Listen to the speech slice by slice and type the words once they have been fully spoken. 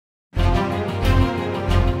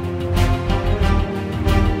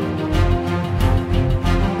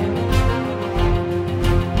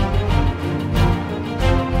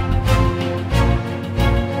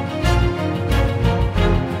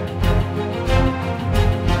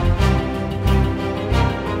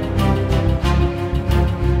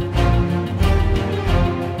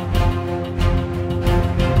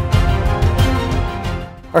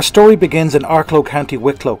Our story begins in Arklow, County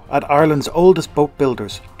Wicklow, at Ireland's oldest boat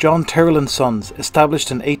builders, John Tyrrell and Sons, established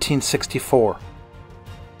in 1864.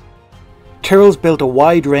 Tyrrells built a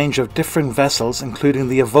wide range of different vessels, including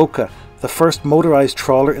the Avoca, the first motorised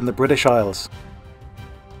trawler in the British Isles.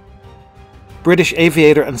 British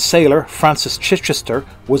aviator and sailor Francis Chichester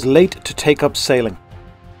was late to take up sailing.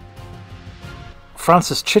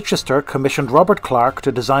 Francis Chichester commissioned Robert Clark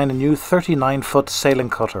to design a new 39-foot sailing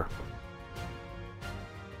cutter.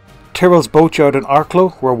 Tyrrell's boatyard in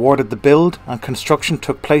Arklow were awarded the build, and construction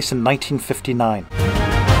took place in 1959.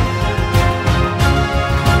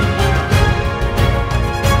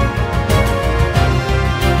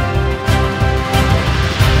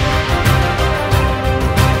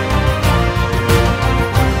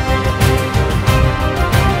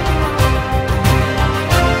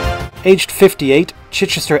 Aged 58,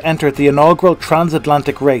 Chichester entered the inaugural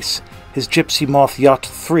transatlantic race. His Gipsy Moth Yacht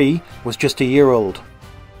III was just a year old.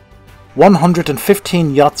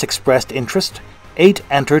 115 yachts expressed interest, 8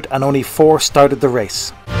 entered and only 4 started the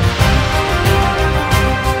race.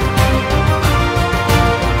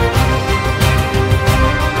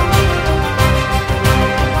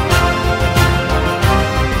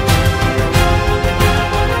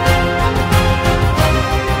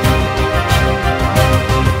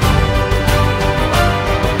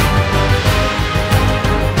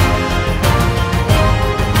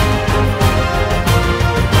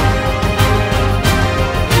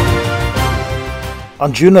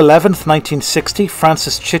 On June 11, 1960,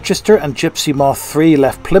 Francis Chichester and Gipsy Moth III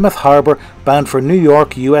left Plymouth Harbour bound for New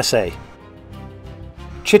York, USA.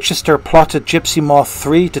 Chichester plotted Gipsy Moth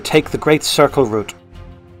III to take the Great Circle route.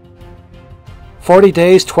 40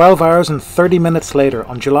 days, 12 hours and 30 minutes later,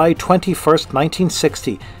 on July 21,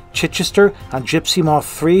 1960, Chichester and Gipsy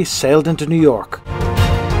Moth III sailed into New York.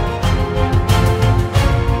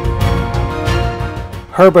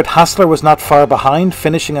 Herbert Hassler was not far behind,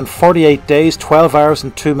 finishing in 48 days, 12 hours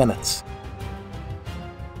and 2 minutes.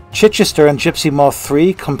 Chichester and Gipsy Moth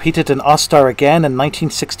III competed in OSTAR again in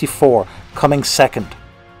 1964, coming second.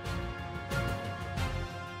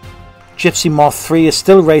 Gipsy Moth III is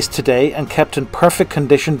still raced today and kept in perfect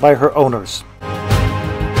condition by her owners.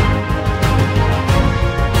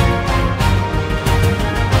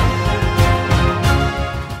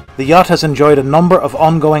 The yacht has enjoyed a number of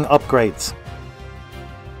ongoing upgrades.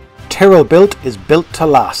 Tyrrell built is built to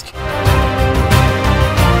last.